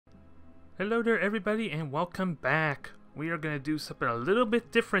Hello there everybody and welcome back. We are going to do something a little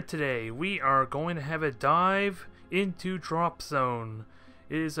bit different today. We are going to have a dive into Dropzone.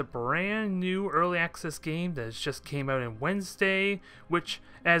 It is a brand new early access game that just came out on Wednesday, which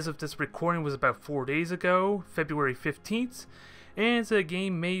as of this recording was about 4 days ago, February 15th. And it's a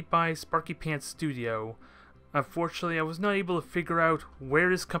game made by Sparky Pants Studio. Unfortunately, I was not able to figure out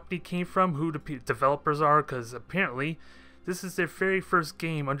where this company came from, who the developers are, because apparently this is their very first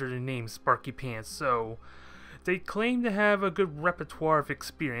game under the name Sparky Pants, so they claim to have a good repertoire of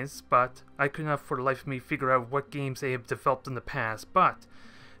experience, but I could not for the life of me figure out what games they have developed in the past. But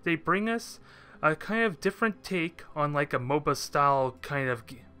they bring us a kind of different take on like a Moba style kind of,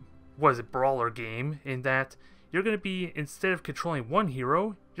 brawler game, in that you're going to be, instead of controlling one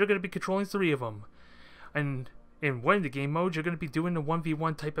hero, you're going to be controlling 3 of them. And in one of the game modes, you're going to be doing a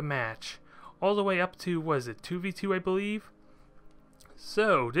 1v1 type of match. All the way up to, 2v2 I believe?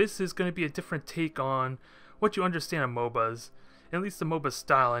 So, this is going to be a different take on what you understand of MOBAs. At least the MOBA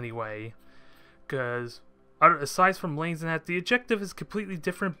style anyway. Because, aside from lanes and that, the objective is completely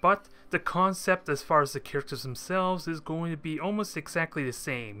different, but the concept as far as the characters themselves is going to be almost exactly the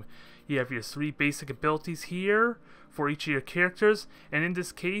same. You have your 3 basic abilities here for each of your characters, and in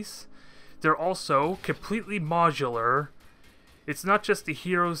this case, they're also completely modular. It's not just the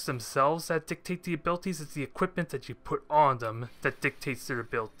heroes themselves that dictate the abilities, it's the equipment that you put on them that dictates their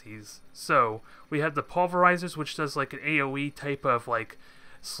abilities. So, we have the pulverizers, which does like an AoE type of like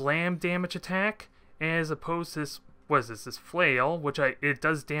slam damage attack, as opposed to this, this flail, which it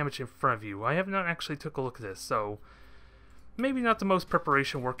does damage in front of you. I have not actually took a look at this, so maybe not the most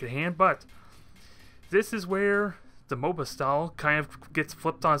preparation work at hand, but this is where the MOBA style kind of gets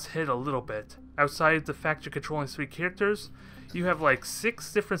flipped on its head a little bit. Outside the fact you're controlling 3 characters, you have like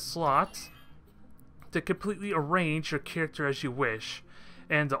 6 different slots to completely arrange your character as you wish.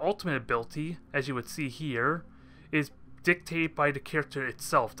 And the ultimate ability, as you would see here, is dictated by the character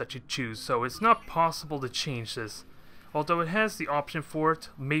itself that you choose. So it's not possible to change this. Although it has the option for it,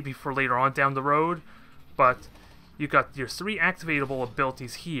 maybe for later on down the road. But you got your 3 activatable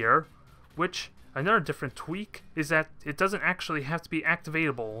abilities here, which another different tweak is that it doesn't actually have to be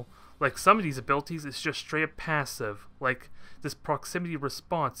activatable. Like some of these abilities, it's just straight up passive. Like this proximity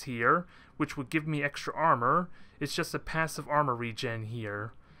response here, which would give me extra armor, it's just a passive armor regen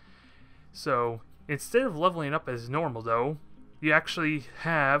here. So instead of leveling up as normal though, you actually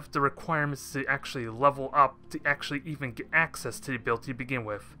have the requirements to actually level up to actually even get access to the ability to begin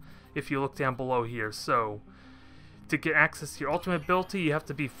with. If you look down below here, so to get access to your ultimate ability, you have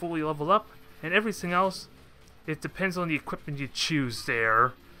to be fully leveled up, and everything else, it depends on the equipment you choose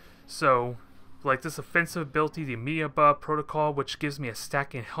there. So, like this offensive ability, the Moba protocol, which gives me a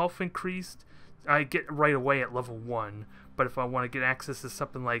stack in health increased, I get right away at level 1. But if I want to get access to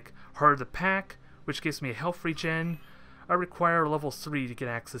something like Heart of the Pack, which gives me a health regen, I require level 3 to get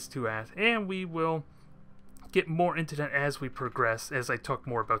access to that. And we will get more into that as we progress, as I talk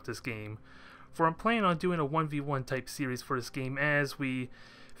more about this game. For I'm planning on doing a 1v1 type series for this game as we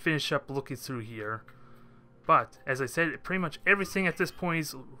finish up looking through here. But, as I said, pretty much everything at this point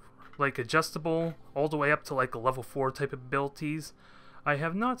is like adjustable, all the way up to like a level 4 type of abilities. I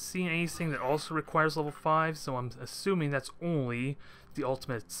have not seen anything that also requires level 5, so I'm assuming that's only the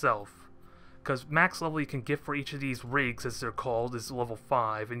ultimate itself. Because max level you can get for each of these rigs, as they're called, is level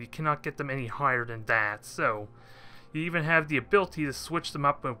 5, and you cannot get them any higher than that. So, you even have the ability to switch them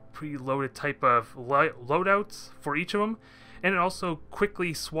up with preloaded type of loadouts for each of them. And it also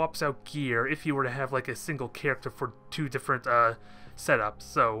quickly swaps out gear if you were to have like a single character for 2 different setups.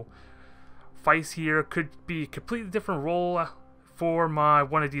 So Vice here could be a completely different role for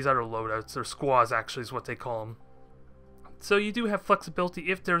one of these other loadouts, or squads actually is what they call them. So you do have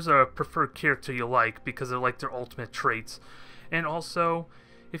flexibility if there's a preferred character you like, because they're like their ultimate traits. And also,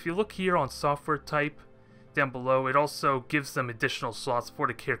 if you look here on software type down below, it also gives them additional slots for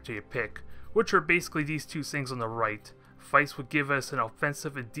the character you pick, which are basically these 2 things on the right. Vice would give us an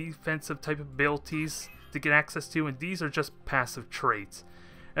offensive and defensive type of abilities to get access to, and these are just passive traits.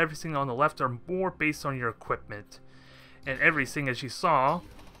 Everything on the left are more based on your equipment. And everything, as you saw,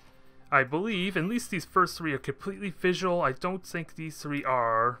 I believe, at least these first 3 are completely visual. I don't think these 3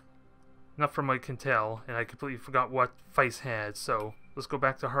 are, not from what I can tell, and I completely forgot what Vice had. So let's go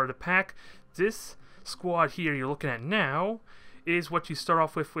back to Heart of the Pack. This squad here you're looking at now is what you start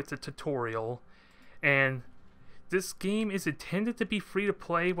off with the tutorial. And this game is intended to be free to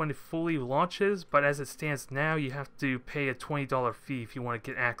play when it fully launches, but as it stands now, you have to pay a $20 fee if you want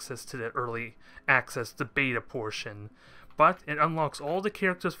to get access to the early access, the beta portion. But it unlocks all the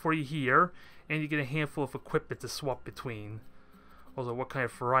characters for you here, and you get a handful of equipment to swap between. although what kind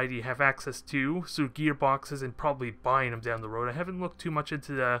of variety you have access to through gearboxes and probably buying them down the road. I haven't looked too much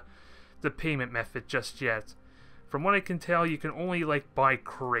into the payment method just yet. From what I can tell, you can only like buy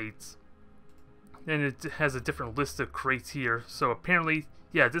crates, and it has a different list of crates here. So apparently,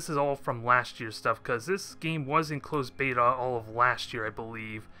 yeah, this is all from last year's stuff, because this game was in closed beta all of last year, I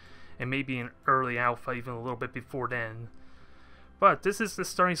believe, and maybe in early alpha even a little bit before then. But this is the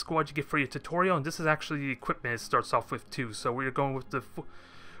starting squad you get for your tutorial, and this is actually the equipment it starts off with too. So we're going with the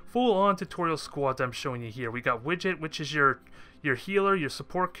full-on tutorial squad that I'm showing you here. We got Widget, which is your healer, your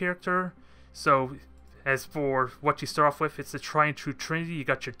support character. So as for what you start off with, it's the tried and true trinity. You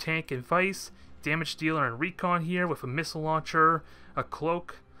got your tank and Vice, damage dealer and recon here with a missile launcher, a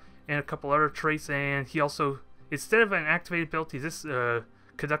cloak, and a couple other traits. And he also, instead of an activated ability, this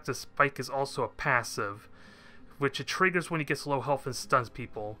conductive spike is also a passive, which it triggers when he gets low health and stuns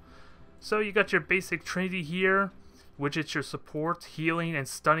people. So you got your basic trinity here. Widget's your support, healing, and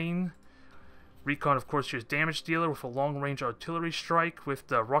stunning. Recon, of course, your damage dealer with a long-range artillery strike with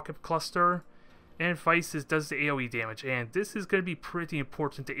the rocket cluster. And Vice does the AoE damage. And this is going to be pretty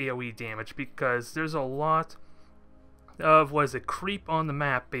important to AoE damage, because there's a lot of, what is it, creep on the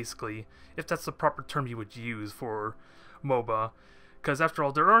map, basically. If that's the proper term you would use for MOBA. Because after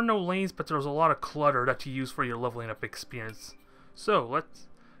all, there are no lanes, but there's a lot of clutter that you use for your leveling up experience. So let's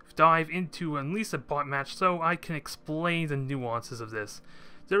dive into at least a bot match so I can explain the nuances of this.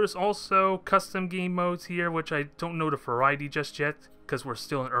 There is also custom game modes here, which I don't know the variety just yet, because we're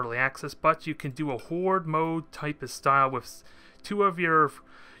still in early access, but you can do a horde mode type of style with two of your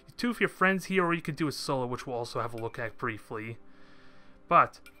friends here, or you can do a solo, which we'll also have a look at briefly.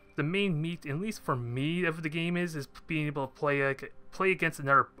 But the main meat, at least for me, of the game is being able to play against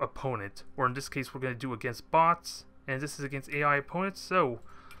another opponent, or in this case we're going to do against bots, and this is against AI opponents. So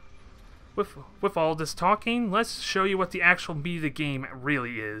with all this talking, let's show you what the actual meat of the game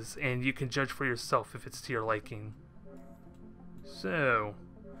really is, and you can judge for yourself if it's to your liking. So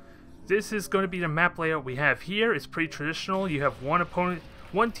this is going to be the map layout we have here. It's pretty traditional. You have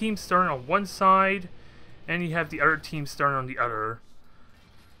one team starting on one side, and you have the other team starting on the other.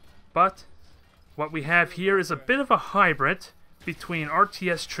 But what we have here is a bit of a hybrid between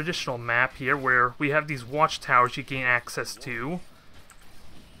RTS traditional map here, where we have these watchtowers you gain access to,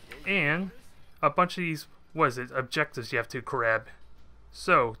 and a bunch of these, what is it, objectives you have to grab.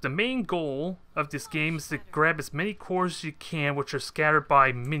 So the main goal of this game is to grab as many cores as you can, which are scattered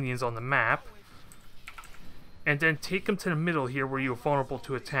by minions on the map, and then take them to the middle here where you're vulnerable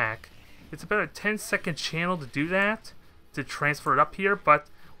to attack. It's about a 10-second channel to do that, to transfer it up here, but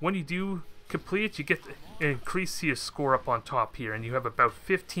when you do complete it, you get to increase your score up on top here, and you have about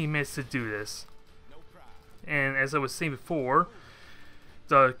 15 minutes to do this. And as I was saying before,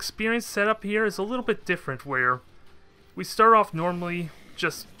 the experience setup here is a little bit different, where we start off normally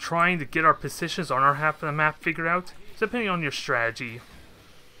just trying to get our positions on our half of the map figured out, depending on your strategy.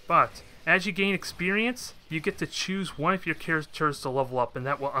 But as you gain experience, you get to choose one of your characters to level up, and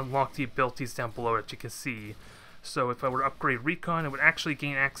that will unlock the abilities down below that you can see. So if I were to upgrade Recon, I would actually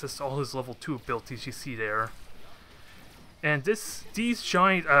gain access to all his level 2 abilities you see there. And these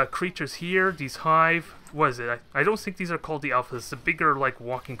giant creatures here, these hive, what is it? I don't think these are called the alphas. The bigger, like,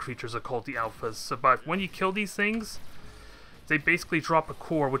 walking creatures are called the alphas. So, but when you kill these things, they basically drop a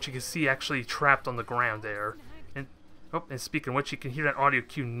core, which you can see actually trapped on the ground there. And speaking of which, you can hear that audio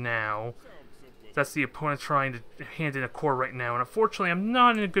cue now. That's the opponent trying to hand in a core right now, and unfortunately I'm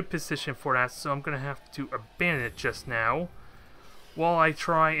not in a good position for that, so I'm going to have to abandon it just now while I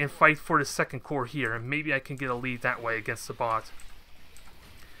try and fight for the second core here, and maybe I can get a lead that way against the bot.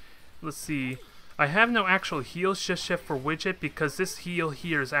 Let's see. I have no actual heals just yet for Widget, because this heal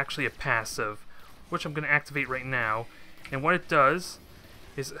here is actually a passive, which I'm going to activate right now. And what it does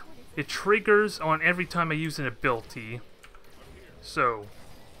is it triggers on every time I use an ability. So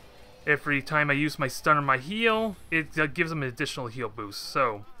every time I use my stun or my heal, it gives them an additional heal boost.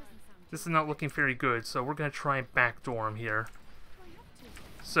 So this is not looking very good, so we're going to try and backdoor him here.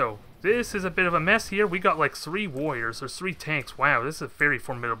 So this is a bit of a mess here. We got like 3 warriors, or 3 tanks. Wow, this is a very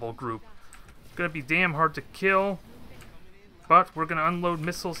formidable group. Going to be damn hard to kill, but we're going to unload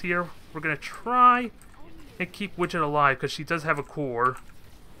missiles here. We're going to try and keep Widget alive, because she does have a core.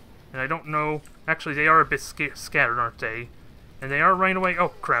 And I don't know, actually they are a bit scattered, aren't they? And they are running away. Oh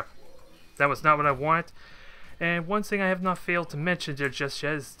crap. That was not what I want. And one thing I have not failed to mention there just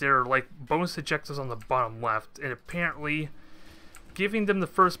yet is there are like bonus objectives on the bottom left, and apparently giving them the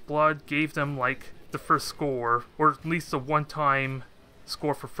first blood gave them like the first score, or at least the one-time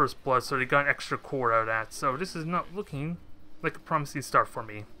score for first blood, so they got an extra core out of that. So this is not looking like a promising start for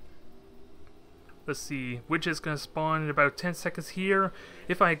me. Let's see, Widget's gonna spawn in about 10 seconds here.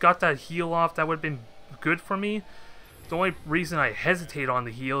 If I got that heal off, that would have been good for me. The only reason I hesitate on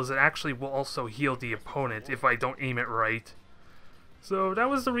the heal is it actually will also heal the opponent if I don't aim it right. So that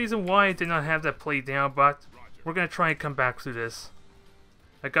was the reason why I did not have that played down, but we're gonna try and come back through this.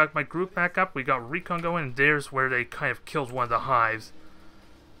 I got my group back up, we got recon going, and there's where they kind of killed one of the hives.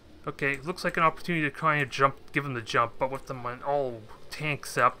 Okay, looks like an opportunity to kind of jump, give them the jump, but with them all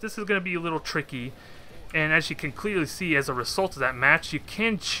tanks up, this is going to be a little tricky. And as you can clearly see, as a result of that match, you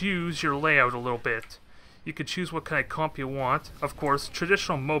can choose your layout a little bit. You can choose what kind of comp you want. Of course,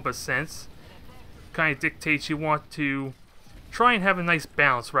 traditional Moba sense kind of dictates you want to try and have a nice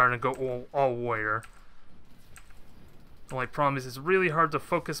balance rather than go all warrior. The only problem is it's really hard to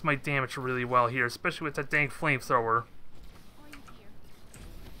focus my damage really well here, especially with that dang flamethrower.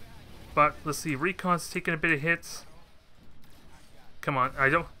 But let's see, Recon's taking a bit of hits. Come on,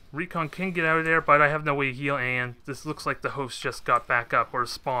 Recon can get out of there, but I have no way to heal, and this looks like the host just got back up, or a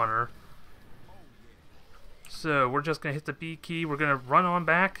spawner. So we're just gonna hit the B key, we're gonna run on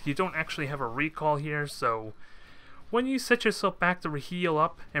back. You don't actually have a recall here, so when you set yourself back to heal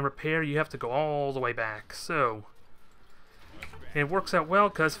up and repair, you have to go all the way back. So it works out well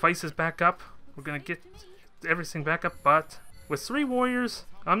because Feist is back up. We're gonna get everything back up, but with 3 warriors,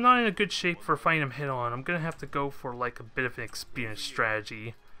 I'm not in a good shape for fighting them head on. I'm gonna have to go for like a bit of an experienced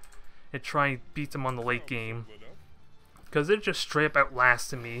strategy and try and beat them on the late game, because they're just straight up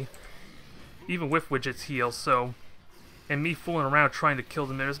outlasting me, even with Widget's heal. So, and me fooling around trying to kill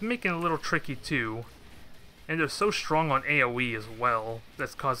them there is making it a little tricky too. And they're so strong on AoE as well,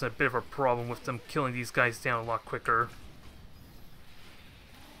 that's causing a bit of a problem with them killing these guys down a lot quicker.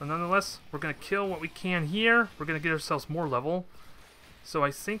 But nonetheless, we're going to kill what we can here. We're going to get ourselves more level. So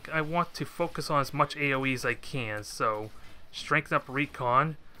I think I want to focus on as much AoE as I can. So, strengthen up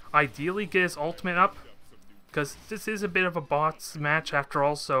Recon. Ideally get his ultimate up, because this is a bit of a bots match after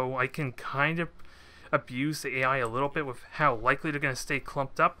all, so I can kind of abuse the AI a little bit with how likely they're going to stay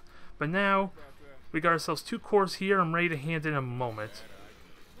clumped up. But now, we got ourselves 2 cores here. I'm ready to hand in a moment.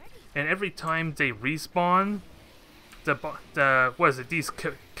 And every time they respawn, what is it, these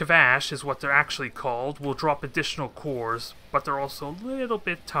Kavash is what they're actually called, will drop additional cores, but they're also a little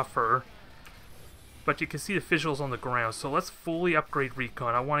bit tougher. But you can see the visuals on the ground, so let's fully upgrade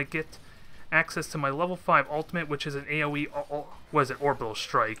Recon. I want to get access to my level 5 ultimate, which is an AoE, orbital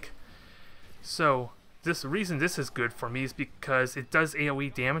strike. So, the reason this is good for me is because it does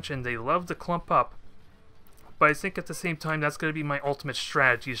AoE damage and they love to clump up. But I think at the same time that's going to be my ultimate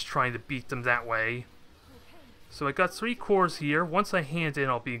strategy, is trying to beat them that way. So I got 3 cores here. Once I hand in,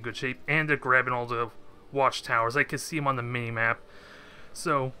 I'll be in good shape. And they're grabbing all the watchtowers. I can see them on the minimap.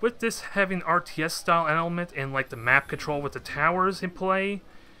 So with this having RTS style element and like the map control with the towers in play,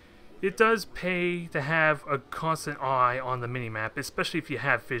 it does pay to have a constant eye on the minimap, especially if you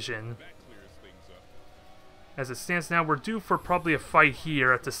have vision. As it stands now, we're due for probably a fight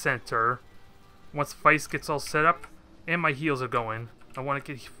here at the center. Once Feist gets all set up and my heals are going, I want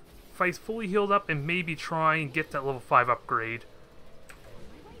to get Feist fully healed up and maybe try and get that level 5 upgrade.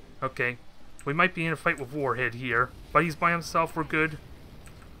 Okay, we might be in a fight with Warhead here, but he's by himself. We're good.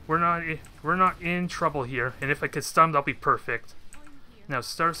 We're not in trouble here, and if I could stun, that'll be perfect. Now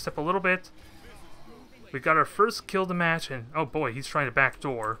start step a little bit. We got our first kill of the match, and oh boy, he's trying to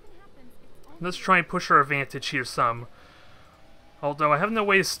backdoor. Let's try and push our advantage here some. Although I have no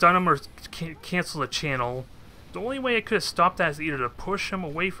way to stun him or cancel the channel. The only way I could have stopped that is either to push him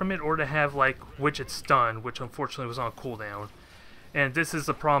away from it or to have like Widget stun, which unfortunately was on cooldown. And this is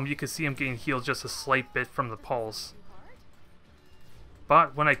the problem, you can see him getting healed just a slight bit from the pulse.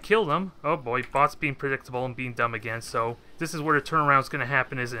 But when I killed him, oh boy, bot's being predictable and being dumb again, so this is where the turnaround is going to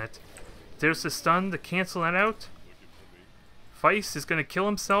happen, isn't it? There's the stun to cancel that out. Feist is going to kill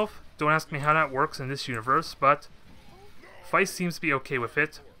himself. Don't ask me how that works in this universe, but Feist seems to be okay with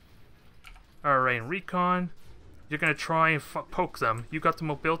it. Alright, Recon, you're going to try and poke them. You got the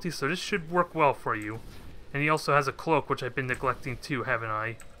mobility, so this should work well for you. And he also has a cloak, which I've been neglecting too, haven't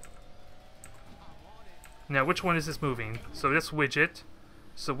I? Now, which one is this moving? So that's Widget.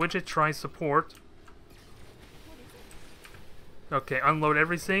 So Widget tries support. Okay, unload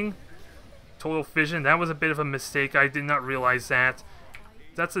everything. Total fission. That was a bit of a mistake. I did not realize that.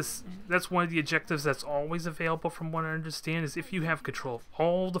 That's one of the objectives that's always available, from what I understand, is if you have control of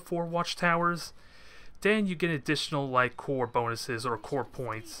all the 4 watchtowers, then you get additional like core bonuses or core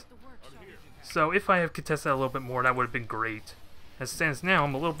points. So if I have contested that a little bit more, that would have been great. As it stands now,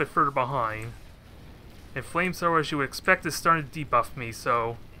 I'm a little bit further behind. And Flamethrower, as you would expect, is starting to debuff me,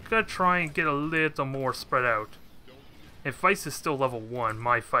 so gotta try and get a little more spread out. And Feist is still level 1,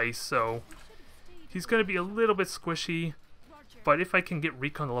 my Feist, so He's going to be a little bit squishy, but if I can get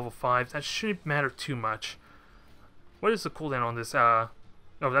Recon to level 5, that shouldn't matter too much. What is the cooldown on this? Oh,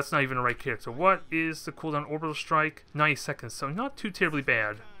 that's not even the right character. What is the cooldown? Orbital Strike? 90 seconds, so not too terribly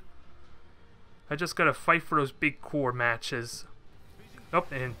bad. I just gotta fight for those big core matches. Oh,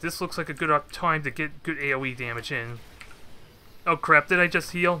 and this looks like a good time to get good AoE damage in. Oh crap, did I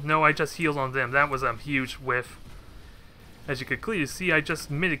just heal? No, I just healed on them. That was a huge whiff. As you can clearly see, I just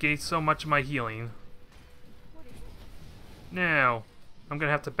mitigate so much of my healing. Now, I'm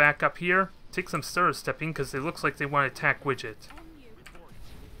gonna have to back up here, take some stir stepping, because it looks like they want to attack Widget.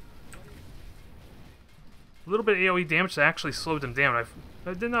 A little bit of AoE damage that actually slowed them down.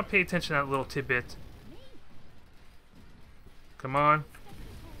 I did not pay attention to that little tidbit. Come on.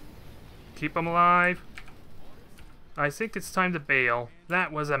 Keep them alive. I think it's time to bail.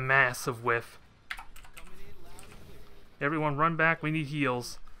 That was a massive whiff. Everyone run back, we need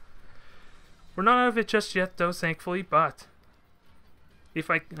heals. We're not out of it just yet though, thankfully, but if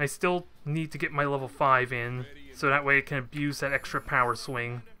I still need to get my level 5 in, so that way I can abuse that extra power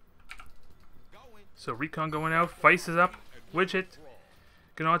swing. So Recon going out, Vice is up, Widget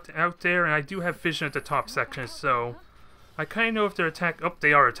going out there, and I do have vision at the top section, so I kind of know if they're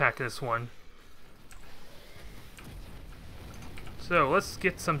they are attacking this one. So let's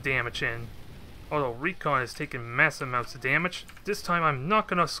get some damage in. Although Recon is taking massive amounts of damage, this time I'm not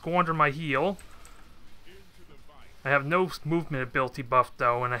going to squander my heal. I have no movement ability buff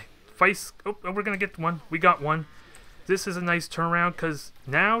though, and oh, we're going to get one. We got one. This is a nice turnaround, because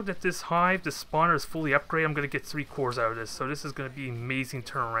now that this hive, the spawner is fully upgraded, I'm going to get 3 cores out of this. So this is going to be an amazing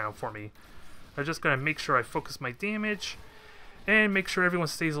turnaround for me. I'm just going to make sure I focus my damage, and make sure everyone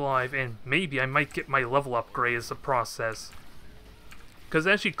stays alive, and maybe I might get my level upgrade as a process. Because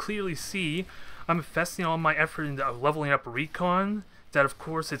as you clearly see, I'm investing all my effort into leveling up Recon, that of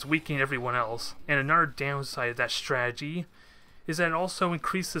course it's weakening everyone else. And another downside of that strategy is that it also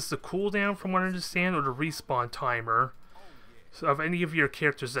increases the cooldown, from what I understand, or the respawn timer of any of your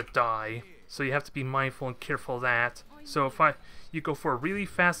characters that die. So you have to be mindful and careful of that. So if you go for a really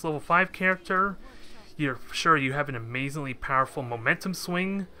fast level 5 character, you're sure you have an amazingly powerful momentum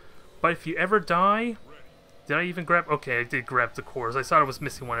swing. But if you ever die, did I even grab? Okay, I did grab the cores. I thought I was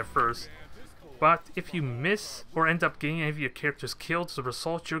missing one at first. But if you miss or end up getting any of your characters killed as a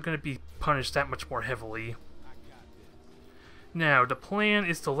result, you're going to be punished that much more heavily. Now, the plan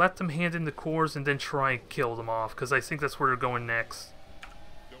is to let them hand in the cores and then try and kill them off, because I think that's where they're going next.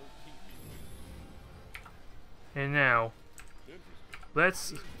 And now,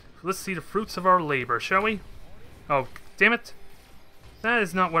 let's see the fruits of our labor, shall we? Oh, damn it! That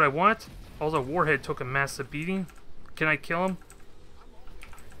is not what I want. Although Warhead took a massive beating. Can I kill him?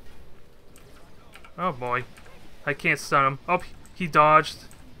 Oh boy. I can't stun him. Oh, he dodged.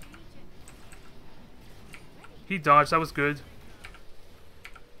 He dodged, that was good.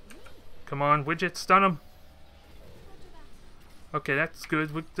 Come on, Widget, stun him. Okay, that's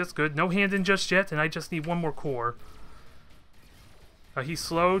good. That's good. No hand in just yet, and I just need one more core. He's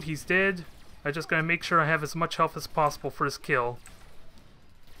slowed. He's dead. I just gotta make sure I have as much health as possible for this kill.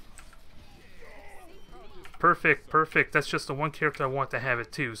 Perfect, perfect. That's just the one character I want to have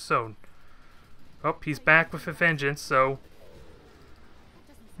it too. So, oh, he's back with a vengeance. So,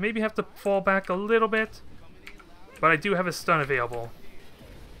 maybe have to fall back a little bit, but I do have a stun available.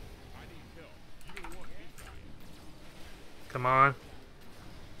 Come on.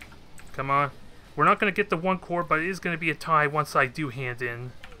 Come on. We're not going to get the one core, but it is going to be a tie once I do hand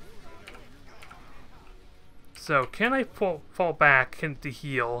in. So, can I fall back to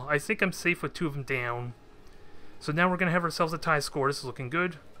heal? I think I'm safe with 2 of them down. So now we're going to have ourselves a tie score. This is looking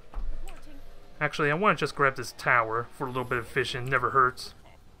good. Actually, I want to just grab this tower for a little bit of vision. Never hurts.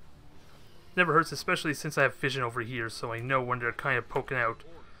 Never hurts, especially since I have vision over here, so I know when they're kind of poking out.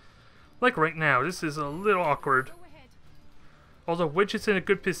 Like right now, this is a little awkward. Although Widget's in a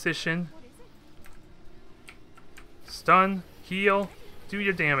good position. Stun, heal, do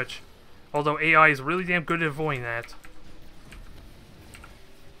your damage. Although AI is really damn good at avoiding that.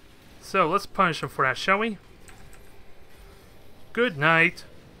 So let's punish him for that, shall we? Good night.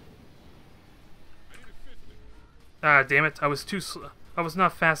 Ah, damn it! I was too I was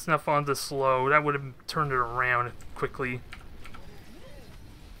not fast enough on the slow. That would have turned it around quickly.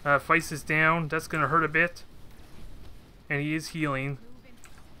 Feist is down. That's gonna hurt a bit. And he is healing.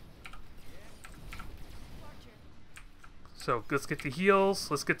 So let's get the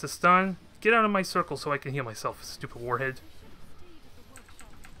heals. Let's get the stun. Get out of my circle so I can heal myself, stupid warhead.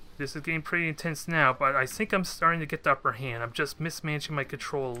 This is getting pretty intense now, but I think I'm starting to get the upper hand. I'm just mismanaging my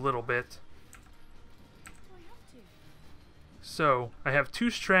control a little bit. So, I have two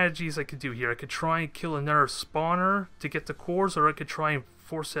strategies I could do here. I could try and kill another spawner to get the cores, or I could try and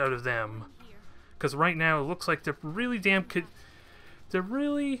force it out of them. Because right now it looks like they're really they're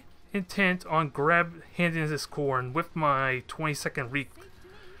really intent on handing this core, and with my 20-second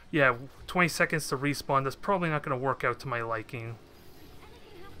 20 seconds to respawn, that's probably not going to work out to my liking.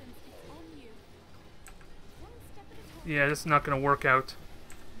 Yeah, this is not going to work out.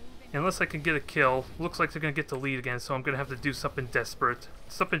 Unless I can get a kill. Looks like they're going to get the lead again, so I'm going to have to do something desperate.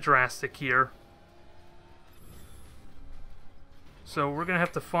 Something drastic here. So we're going to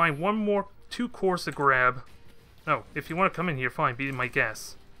have to find two cores to grab. Oh, if you want to come in here, fine. Be my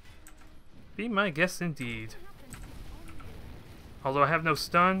guest. Be my guest indeed. Although I have no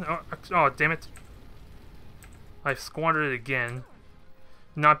stun. Oh, damn it. I've squandered it again.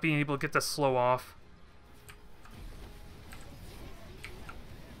 Not being able to get the slow off.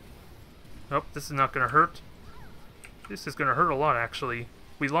 Nope, this is not going to hurt. This is going to hurt a lot, actually.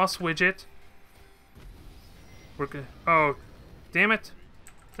 We lost Widget. Oh, damn it.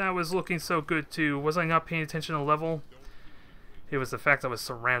 That was looking so good, too. Was I not paying attention to the level? It was the fact I was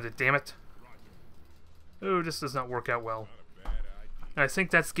surrounded, damn it. Oh, this does not work out well. I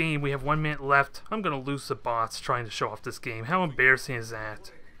think that's game. We have 1 minute left. I'm going to lose the bots trying to show off this game. How embarrassing is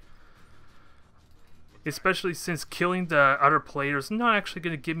that? Especially since killing the other players is not actually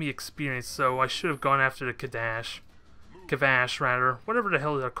going to give me experience, so I should have gone after the Kavash, rather. Whatever the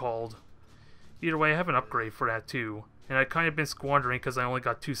hell they're called. Either way, I have an upgrade for that too. And I've kind of been squandering because I only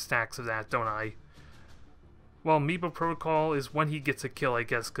got 2 stacks of that, don't I? Well, Moba Protocol is when he gets a kill, I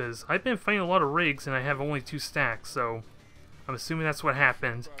guess, because I've been fighting a lot of rigs and I have only 2 stacks, so I'm assuming that's what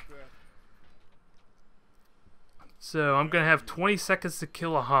happened. So I'm going to have 20 seconds to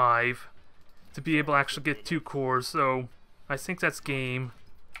kill a hive to be able to actually get 2 cores, so I think that's game.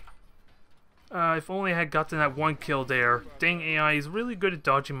 If only I had gotten that 1 kill there. Dang, AI is really good at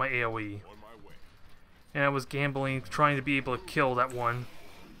dodging my AoE. And I was gambling, trying to be able to kill that one.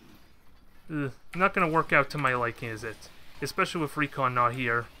 Ugh, not going to work out to my liking, is it? Especially with Recon not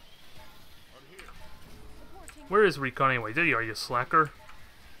here. Where is Recon anyway? There you are, you slacker.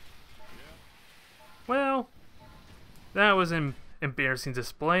 Well, that was an embarrassing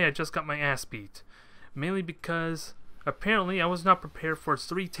display. I just got my ass beat. Mainly because, apparently, I was not prepared for its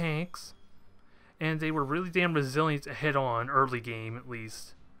 3 tanks. And they were really damn resilient head-on, early game at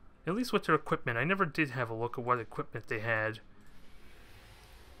least. At least with their equipment. I never did have a look at what equipment they had.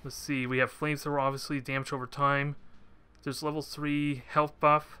 Let's see, we have Flamethrower, obviously, damage over time. There's level 3 health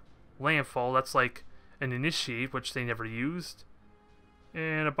buff. Landfall, that's like an initiate, which they never used.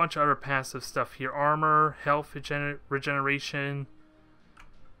 And a bunch of other passive stuff here. Armor, health regeneration.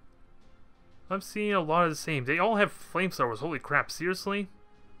 I'm seeing a lot of the same. They all have flamethrowers. Holy crap, seriously?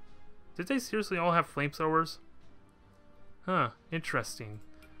 Did they seriously all have flamethrowers? Huh, interesting.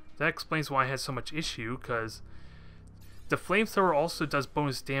 That explains why I had so much issue, because the flamethrower also does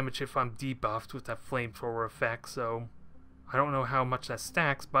bonus damage if I'm debuffed with that flamethrower effect, so I don't know how much that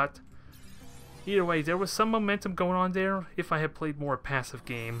stacks, but either way, there was some momentum going on there if I had played more passive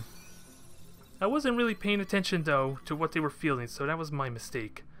game. I wasn't really paying attention, though, to what they were feeling, so that was my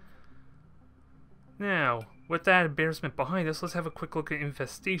mistake. Now, with that embarrassment behind us, let's have a quick look at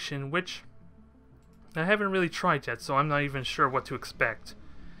Infestation, which I haven't really tried yet, so I'm not even sure what to expect.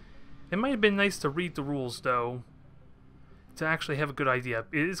 It might have been nice to read the rules, though, to actually have a good idea.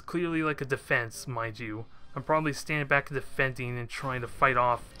 It is clearly like a defense, mind you. I'm probably standing back and defending and trying to fight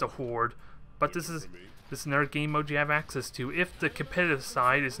off the horde, but this is another game mode you have access to if the competitive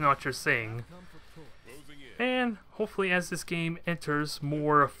side is not your thing. And hopefully as this game enters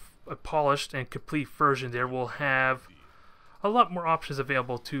more of a polished and complete version, there will have a lot more options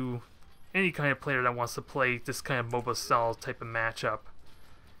available to any kind of player that wants to play this kind of MOBA style type of matchup.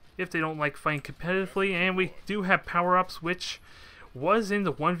 If they don't like fighting competitively, and we do have power-ups, which was in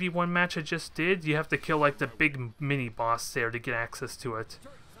the 1v1 match I just did. You have to kill like the big mini boss there to get access to it.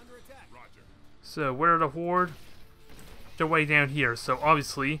 So where are the horde? They're way down here, so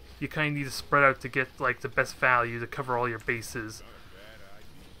obviously you kind of need to spread out to get like the best value to cover all your bases.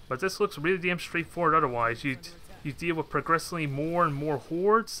 But this looks really damn straightforward otherwise. You deal with progressively more and more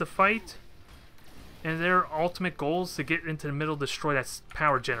hordes to fight, and their ultimate goal is to get into the middle, destroy that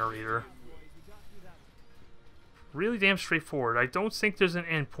power generator. Really damn straightforward. I don't think there's an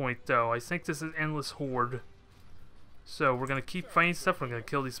end point though. I think this is endless horde. So we're gonna keep fighting stuff. We're gonna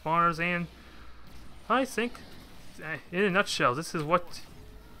kill these spawners, and I think, in a nutshell, this is what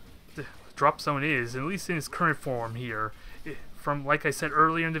the Dropzone is, at least in its current form here. From, like I said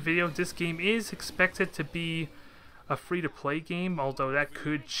earlier in the video, this game is expected to be a free-to-play game, although that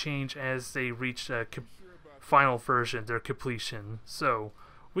could change as they reach final version, their completion. So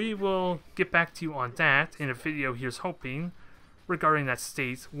we will get back to you on that in a video, here's hoping, regarding that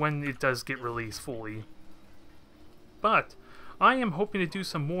state when it does get released fully. But I am hoping to do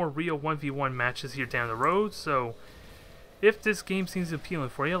some more real 1v1 matches here down the road, so if this game seems appealing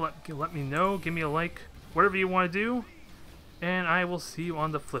for you, let me know, give me a like, whatever you want to do, and I will see you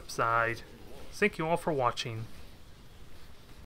on the flip side. Thank you all for watching.